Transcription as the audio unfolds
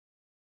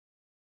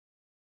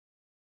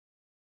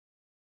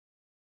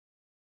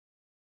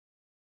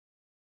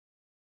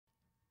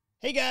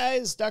Hey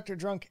guys, Dr.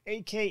 Drunk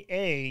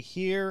aka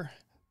here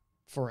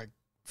for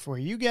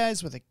you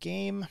guys with a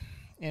game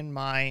in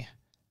my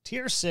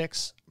tier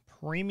 6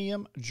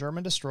 premium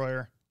German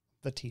destroyer,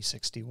 the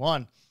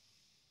T61.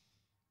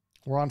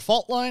 We're on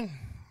fault line,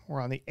 we're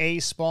on the A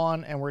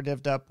spawn, and we're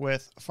divvied up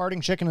with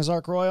Farting Chicken as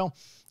Ark Royal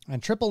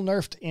and triple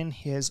nerfed in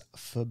his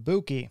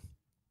Fubuki.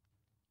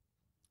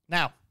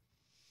 Now,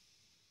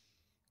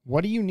 what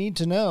do you need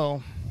to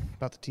know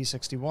about the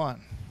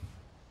T61?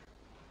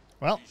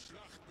 Well,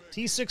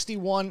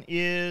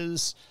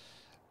 T61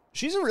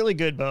 she's a really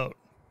good boat.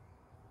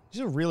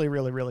 She's a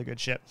really good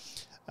ship.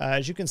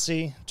 As you can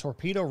see,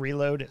 torpedo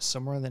reload is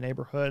somewhere in the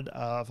neighborhood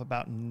of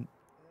about a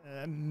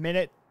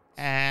minute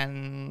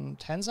and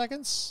 10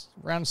 seconds,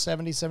 around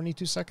 70,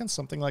 72 seconds,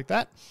 something like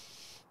that.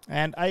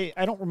 And I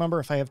don't remember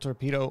if I have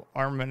torpedo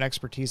armament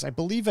expertise. I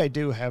believe I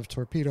do have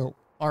torpedo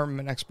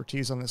armament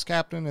expertise on this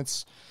captain. Yeah,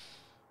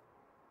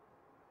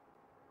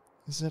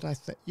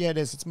 it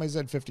is. It's my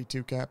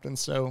Z52 captain.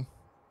 So,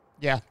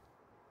 yeah.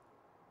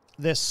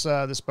 This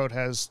boat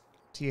has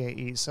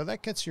TAE, so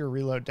that gets your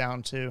reload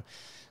down to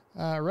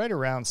right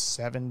around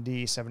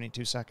 70,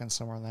 72 seconds,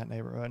 somewhere in that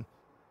neighborhood.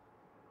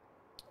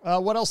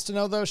 What else to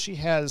know, though? She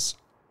has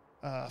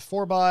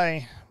 4x1,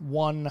 I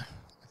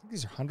think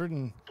these are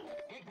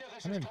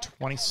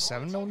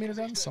 127 millimeter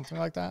guns, something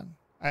like that.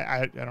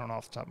 I don't know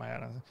off the top of my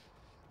head.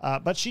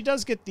 But she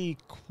does get the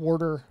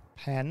quarter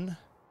pen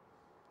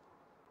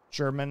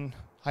German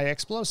high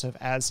explosive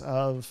as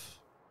of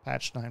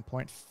patch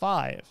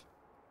 9.5.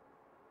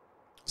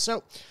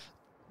 So,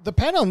 the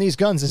pen on these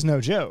guns is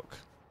no joke.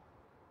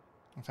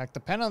 In fact,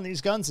 the pen on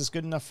these guns is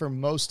good enough for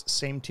most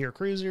same-tier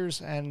cruisers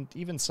and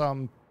even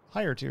some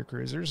higher-tier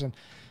cruisers. And,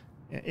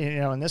 you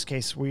know, in this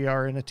case, we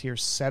are in a Tier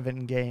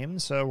 7 game,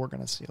 so we're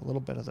going to see a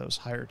little bit of those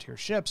higher-tier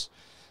ships.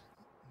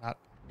 Not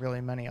really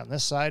many on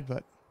this side,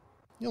 but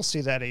you'll see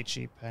that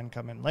HE pen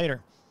come in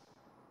later.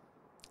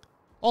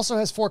 Also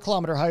has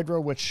 4-kilometer hydro,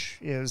 which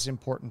is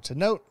important to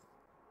note.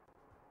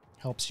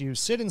 Helps you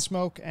sit in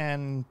smoke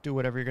and do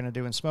whatever you're going to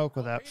do in smoke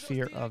without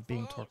fear of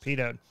being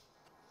torpedoed.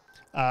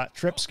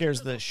 Trip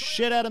scares the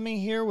shit out of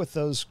me here with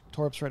those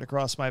torps right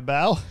across my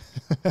bow.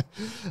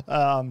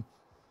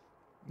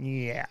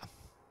 Yeah.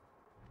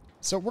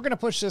 So we're going to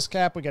push this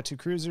cap. We got 2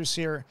 cruisers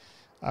here.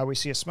 We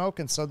see a smoke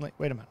and suddenly...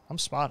 Wait a minute. I'm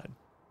spotted.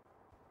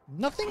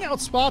 Nothing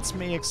outspots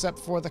me except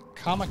for the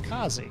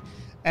kamikaze.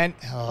 And...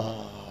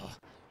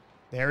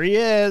 there he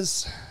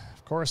is.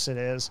 Of course it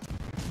is.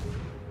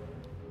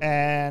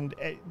 And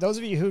those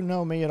of you who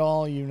know me at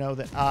all, you know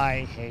that I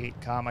hate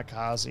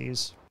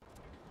kamikazes.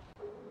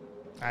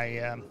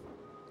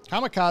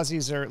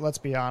 Kamikazes are, let's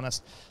be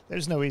honest,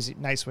 there's no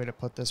nice way to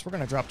put this. We're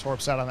going to drop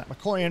torps out on that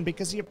McCoyan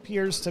because he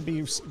appears to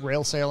be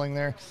rail sailing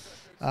there.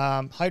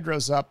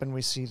 Hydro's up and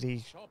we see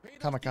the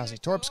kamikaze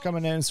torps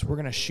coming in, so we're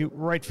going to shoot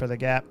right for the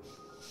gap.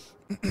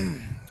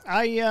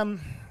 I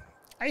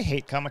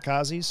hate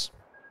kamikazes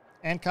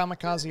and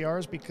kamikaze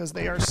Rs because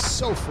they are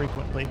so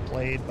frequently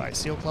played by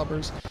seal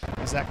clubbers,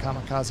 as that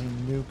kamikaze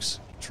nukes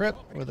trip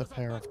with a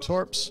pair of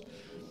torps.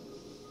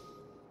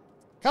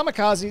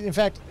 Kamikaze, in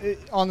fact,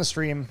 on the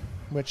stream,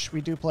 which we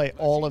do play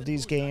all of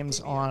these games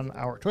on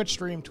our Twitch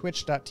stream,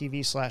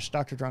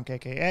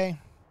 twitch.tv/DrDrunkAKA.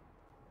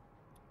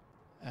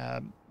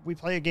 We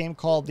play a game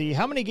called the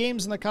How Many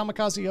Games in the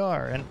Kamikaze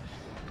Are? And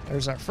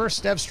there's our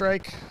first dev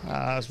strike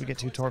as we get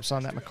 2 torps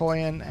on that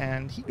McCoyan,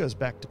 and he goes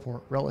back to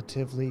port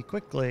relatively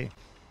quickly.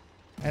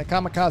 And a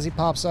kamikaze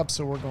pops up,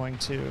 so we're going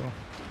to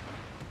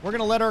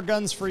let our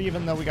guns free,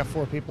 even though we got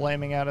 4 people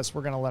aiming at us.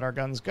 We're going to let our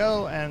guns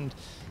go and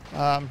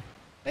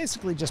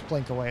basically just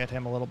blink away at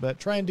him a little bit.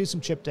 Try and do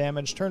some chip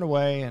damage, turn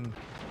away, and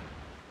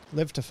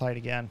live to fight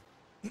again.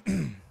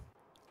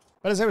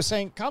 But as I was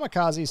saying,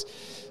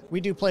 kamikazes, we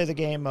do play the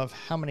game of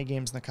how many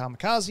games in the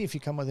kamikaze. If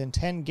you come within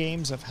 10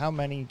 games of how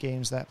many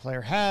games that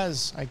player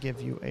has, I give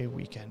you a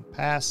weekend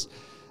pass.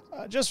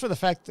 Just for the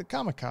fact that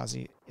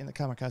kamikaze in the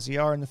Kamikaze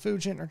R and the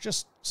Fujin are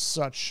just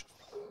such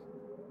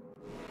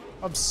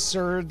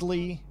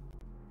absurdly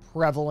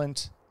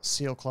prevalent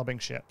seal clubbing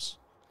ships.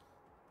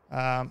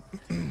 And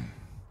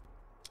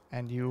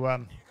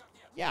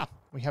yeah,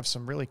 we have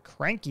some really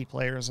cranky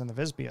players in the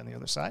Visby on the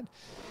other side.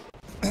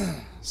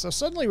 So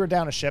suddenly we're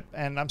down a ship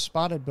and I'm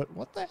spotted, but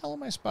what the hell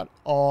am I spotted?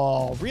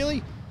 Oh,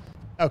 really?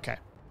 Okay.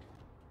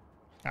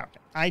 Okay.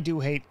 I do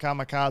hate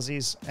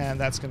kamikazes, and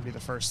that's going to be the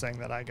first thing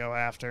that I go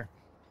after.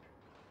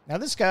 Now,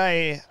 this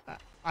guy,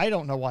 I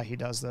don't know why he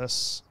does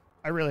this.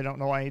 I really don't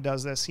know why he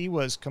does this. He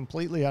was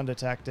completely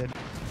undetected.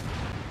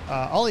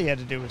 All he had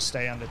to do was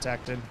stay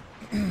undetected.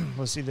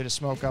 Was either to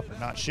smoke up or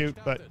not shoot,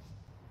 but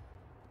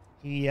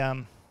he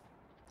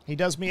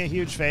does me a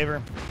huge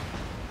favor.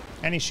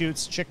 And he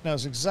shoots. Chick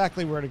knows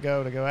exactly where to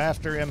go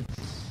after him.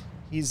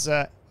 He is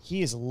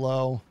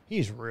low.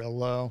 He's real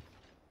low.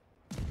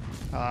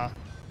 A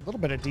little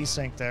bit of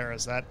desync there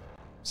as that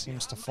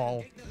seems to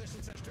fall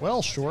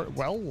well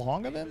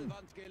long of him.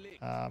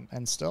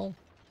 And still,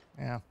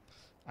 yeah,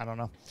 I don't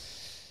know.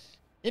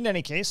 In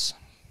any case,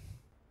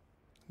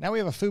 now we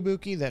have a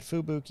Fubuki. That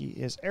Fubuki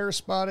is air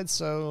spotted,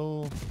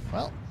 so,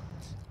 well,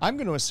 I'm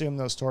going to assume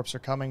those torps are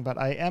coming, but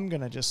I am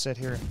going to just sit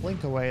here and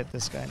blink away at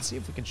this guy and see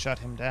if we can shut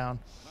him down.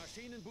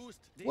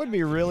 Would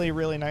be really,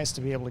 really nice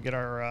to be able to get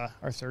our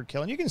third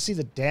kill. And you can see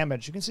the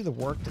damage. You can see the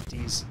work that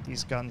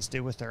these guns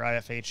do with their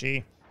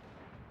IFHE.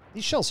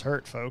 These shells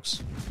hurt,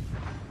 folks.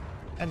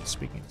 And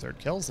speaking of third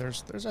kills,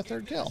 there's our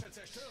third kill.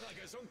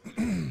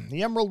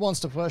 The Emerald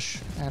wants to push,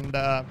 and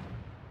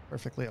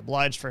perfectly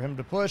obliged for him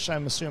to push.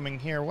 I'm assuming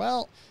here,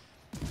 well,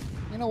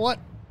 you know what?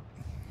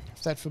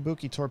 If that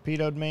Fubuki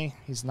torpedoed me,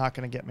 he's not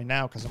going to get me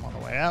now because I'm on the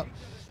way out.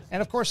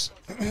 And of course,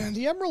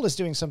 the Emerald is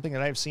doing something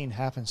that I've seen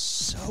happen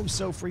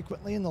so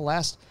frequently in the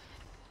last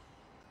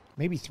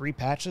maybe 3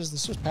 patches.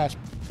 This was patch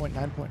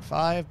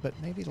 0.9.5, but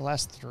maybe the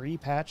last 3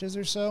 patches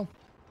or so.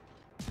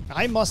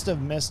 I must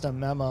have missed a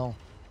memo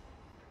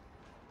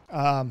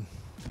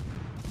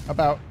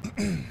about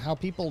how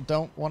people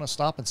don't want to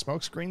stop in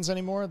smoke screens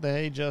anymore.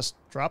 They just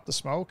drop the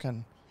smoke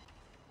and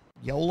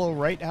YOLO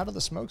right out of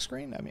the smoke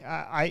screen. I mean,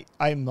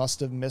 I must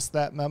have missed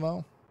that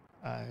memo.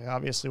 I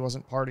obviously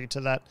wasn't party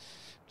to that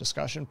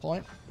discussion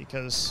point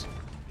because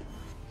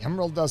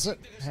Emerald does it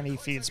and he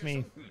feeds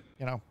me,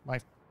 you know, my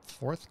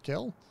 4th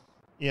kill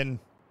in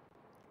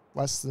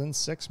less than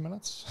 6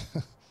 minutes.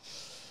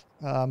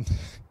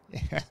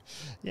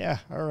 Yeah,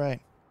 all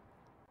right.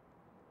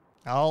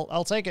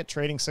 I'll take it.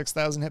 Trading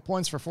 6,000 hit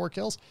points for 4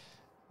 kills.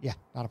 Yeah,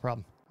 not a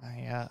problem.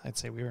 I'd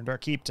say we earned our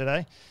keep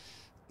today.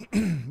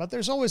 But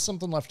there's always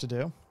something left to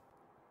do.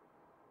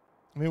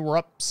 I mean, we're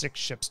up 6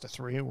 ships to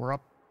 3. We're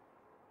up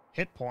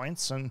hit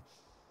points, and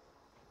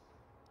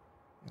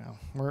you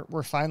know,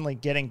 we're finally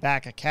getting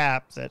back a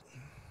cap that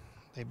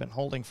they've been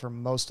holding for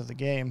most of the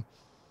game.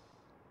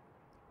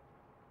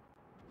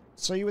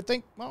 So you would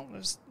think, well,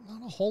 there's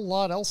not a whole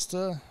lot else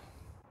to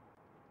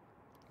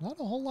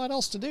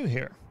do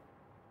here.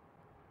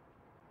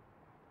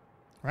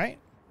 Right?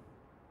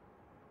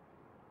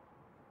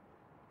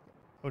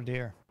 Oh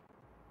dear.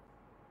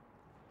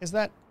 Is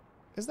that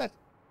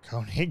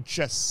Koenig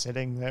just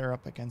sitting there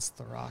up against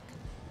the rock?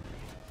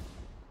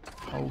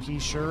 Oh, he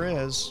sure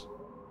is.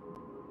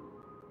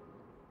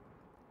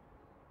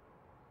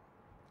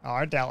 Oh,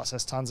 our Dallas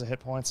has tons of hit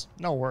points.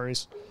 No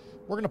worries.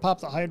 We're going to pop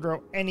the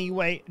Hydro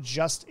anyway,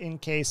 just in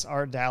case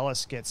our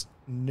Dallas gets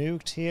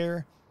nuked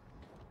here.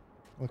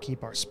 We'll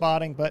keep our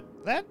spotting, but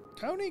that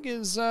Koenig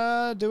is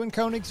doing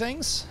Koenig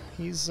things.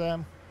 He's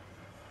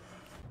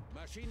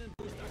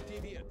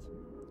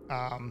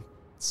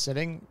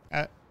sitting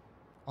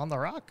on the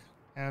rock,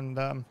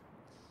 and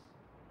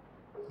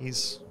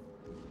he's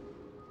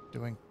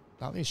doing,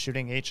 well, he's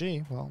shooting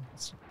HE. Well,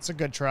 it's a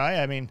good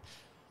try. I mean,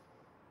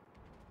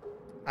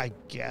 I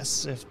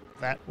guess if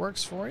that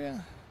works for you.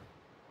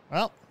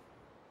 Well,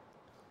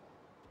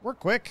 we're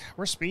quick,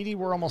 we're speedy,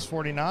 we're almost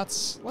 40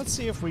 knots. Let's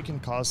see if we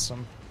can cause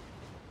some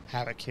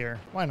havoc here.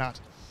 Why not?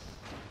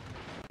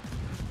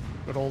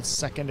 Good old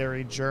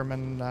secondary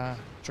German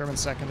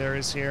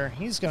secondaries here.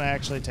 He's going to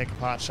actually take a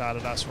pot shot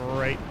at us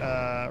right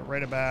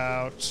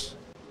about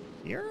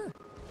here.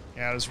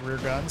 Yeah, his rear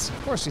guns.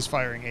 Of course, he's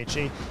firing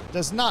HE.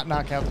 Does not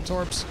knock out the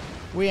torps.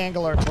 We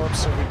angle our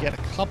torps so we get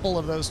a couple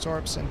of those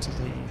torps into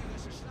the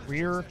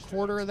rear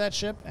quarter of that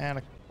ship and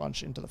a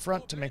bunch into the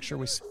front to make sure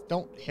we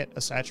don't hit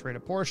a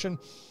saturated portion.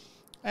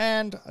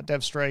 And a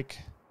dev strike.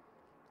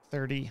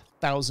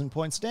 30,000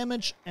 points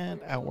damage, and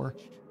our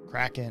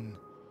Kraken.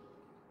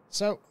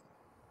 So,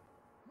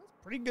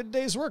 pretty good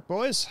day's work,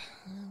 boys.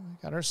 We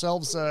got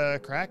ourselves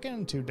a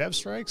Kraken, 2 dev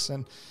strikes,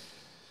 and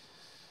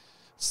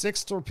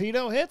 6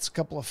 torpedo hits, a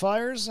couple of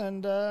fires,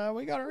 and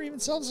we got our even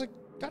selves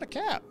got a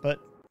cap. But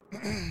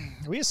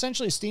we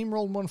essentially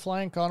steamrolled 1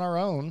 flank on our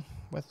own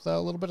with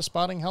a little bit of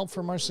spotting help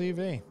from our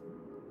CV.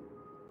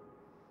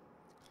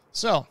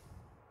 So,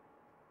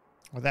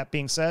 with that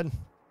being said,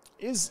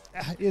 Is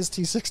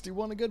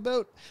T61 a good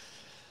boat?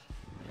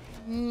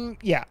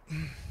 Yeah.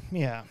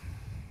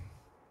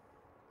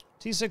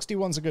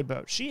 T61's a good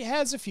boat. She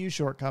has a few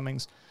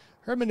shortcomings.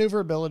 Her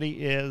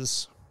maneuverability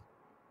is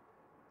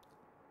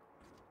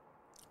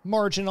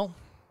marginal.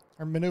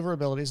 Her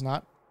maneuverability is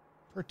not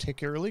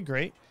particularly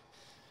great.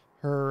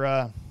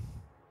 Her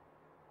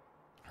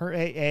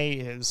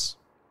AA is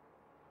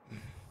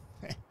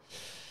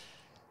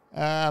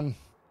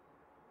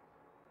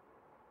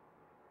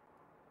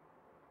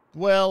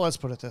well, let's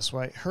put it this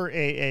way. Her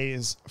AA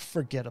is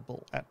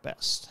forgettable at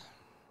best.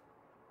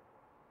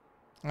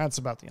 That's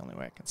about the only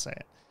way I can say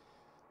it.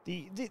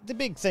 The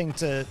big thing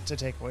to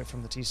take away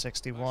from the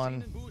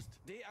T61,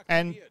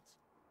 and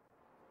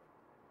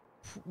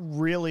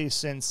really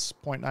since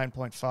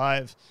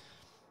 0.9.5,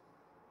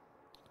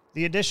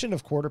 the addition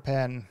of quarter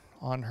pen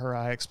on her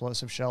high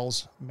explosive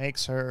shells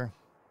makes her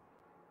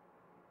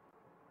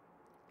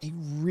a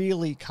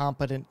really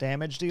competent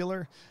damage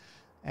dealer,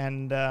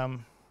 and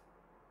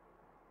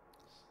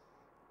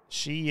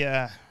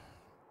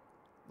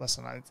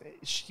listen,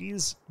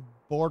 she's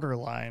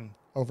borderline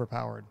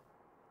overpowered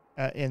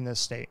in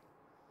this state.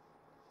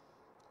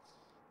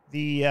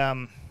 The,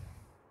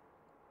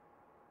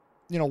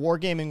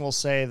 Wargaming will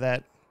say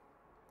that,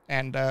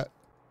 and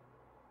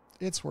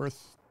it's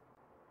worth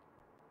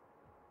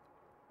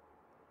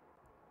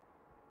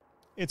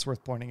it's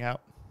worth pointing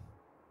out.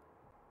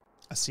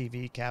 A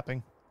CV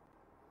capping.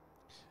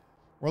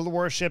 World of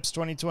Warships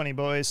 2020,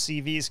 boys.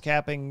 CVs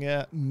capping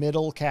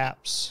middle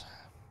caps.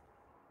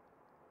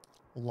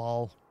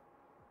 Lol.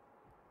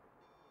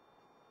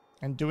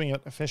 And doing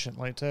it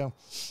efficiently, too.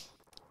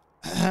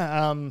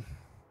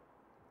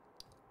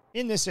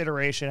 In this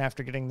iteration,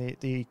 after getting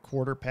the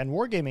quarter pen,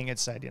 Wargaming had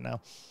said, you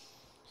know,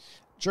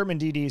 German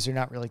DDs are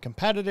not really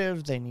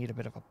competitive. They need a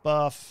bit of a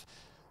buff.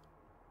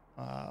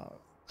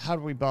 How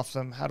do we buff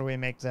them? How do we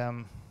make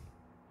them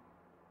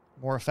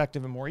more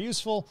effective and more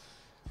useful?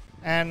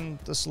 And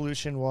the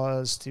solution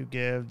was to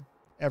give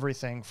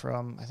everything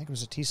from, I think it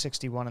was a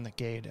T61 in the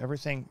Gade,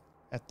 everything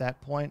at that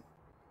point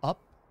up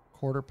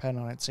quarter pen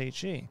on its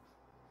HE.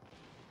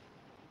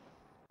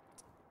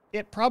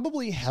 It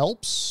probably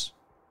helps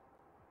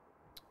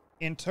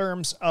in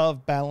terms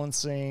of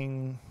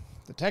balancing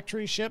the tech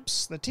tree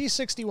ships. The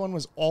T61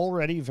 was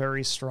already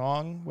very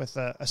strong with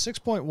a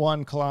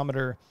 6.1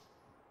 kilometer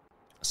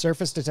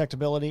surface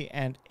detectability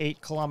and 8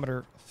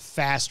 kilometer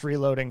fast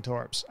reloading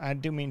torps. I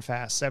do mean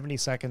fast. 70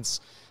 seconds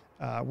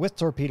with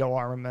torpedo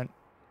armament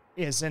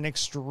is an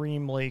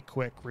extremely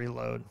quick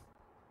reload.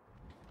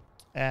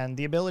 And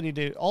the ability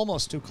to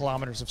almost 2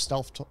 kilometers of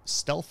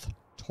stealth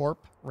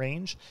torp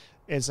range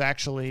is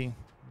actually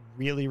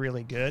really,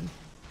 really good.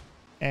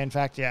 And in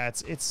fact, yeah,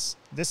 it's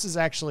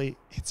actually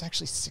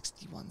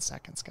 61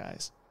 seconds,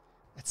 guys.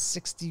 That's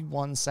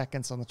 61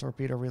 seconds on the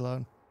torpedo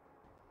reload.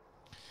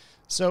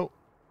 So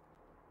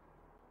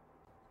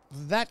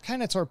that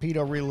kind of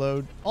torpedo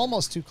reload,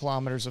 almost 2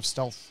 kilometers of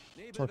stealth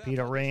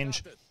torpedo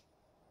range.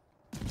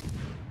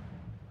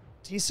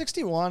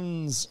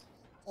 T61's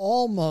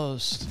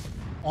almost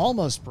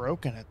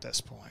broken at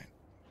this point.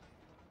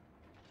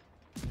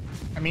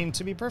 I mean,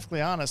 to be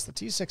perfectly honest, the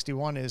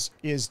T61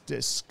 is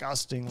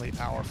disgustingly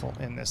powerful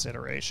in this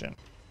iteration.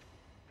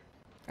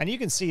 And you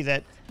can see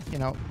that, you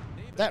know,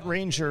 that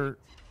Ranger,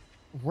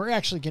 we're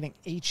actually getting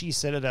HE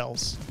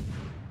Citadels.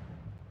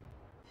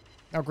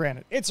 Now,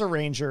 granted, it's a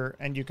Ranger,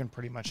 and you can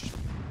pretty much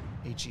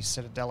HE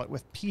Citadel it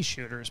with pea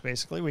shooters,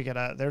 basically. We get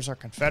there's our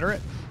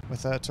Confederate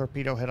with a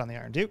torpedo hit on the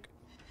Iron Duke.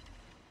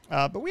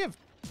 But we have,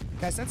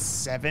 guys, that's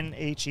 7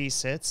 HE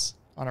Cits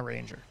on a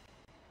Ranger.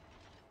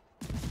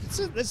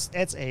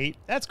 That's 8.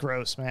 That's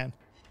gross, man.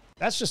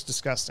 That's just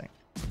disgusting.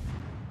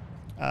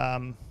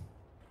 And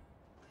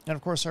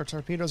of course, our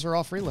torpedoes are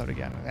off reload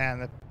again.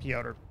 And the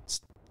Piotr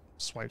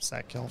swipes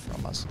that kill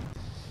from us.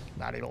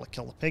 Not able to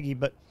kill the piggy,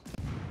 but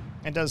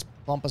it does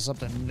bump us up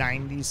to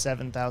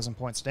 97,000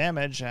 points of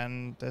damage.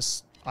 And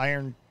this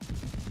Iron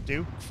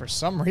Duke, for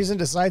some reason,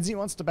 decides he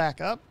wants to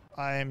back up.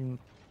 I'm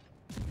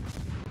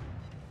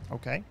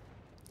okay.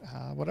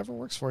 Whatever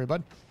works for you,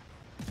 bud.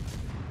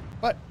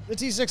 But the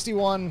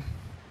T61,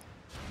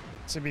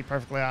 to be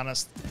perfectly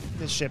honest,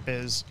 this ship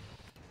is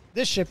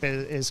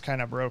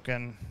kind of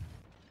broken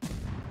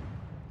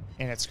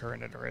in its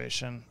current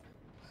iteration.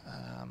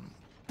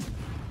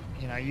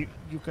 You know, you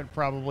could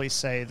probably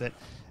say that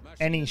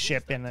any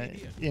ship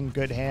in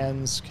good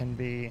hands can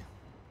be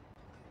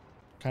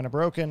kind of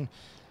broken.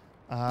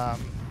 But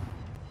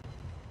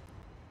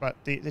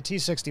the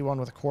T61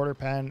 with a quarter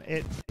pen,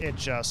 it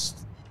just,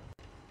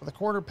 with a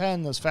quarter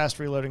pen, those fast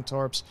reloading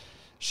torps,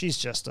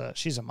 she's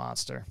a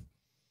monster.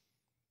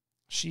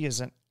 She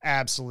is an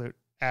absolute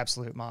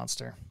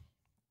monster.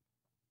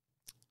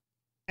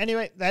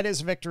 Anyway, that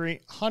is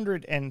victory.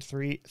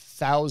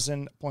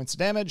 103,000 points of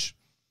damage.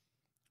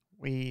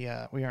 We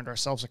earned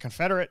ourselves a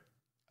Confederate,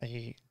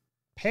 a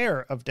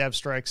pair of Dev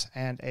Strikes,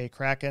 and a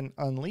Kraken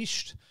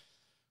Unleashed.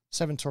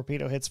 7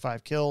 torpedo hits,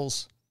 5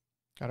 kills.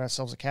 Got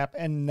ourselves a cap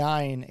and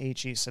 9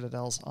 HE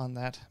Citadels on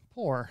that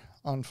poor,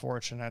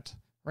 unfortunate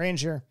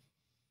Ranger.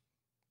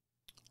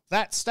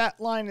 That stat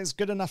line is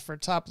good enough for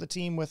top of the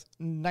team with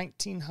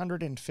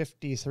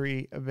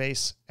 1,953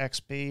 base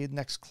XP.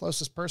 Next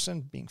closest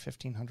person being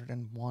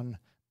 1,501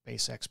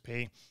 base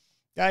XP.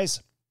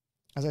 Guys,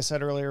 as I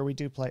said earlier, we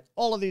do play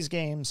all of these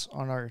games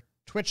on our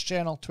Twitch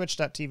channel,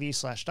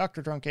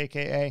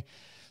 twitch.tv/DrDrunkAKA.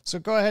 So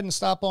go ahead and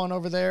stop on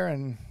over there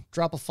and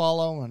drop a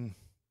follow. And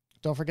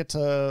don't forget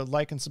to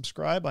like and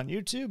subscribe on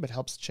YouTube. It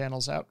helps the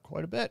channels out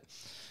quite a bit.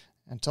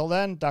 Until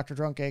then, Dr.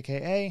 Drunk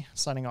AKA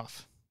signing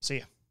off. See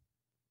ya.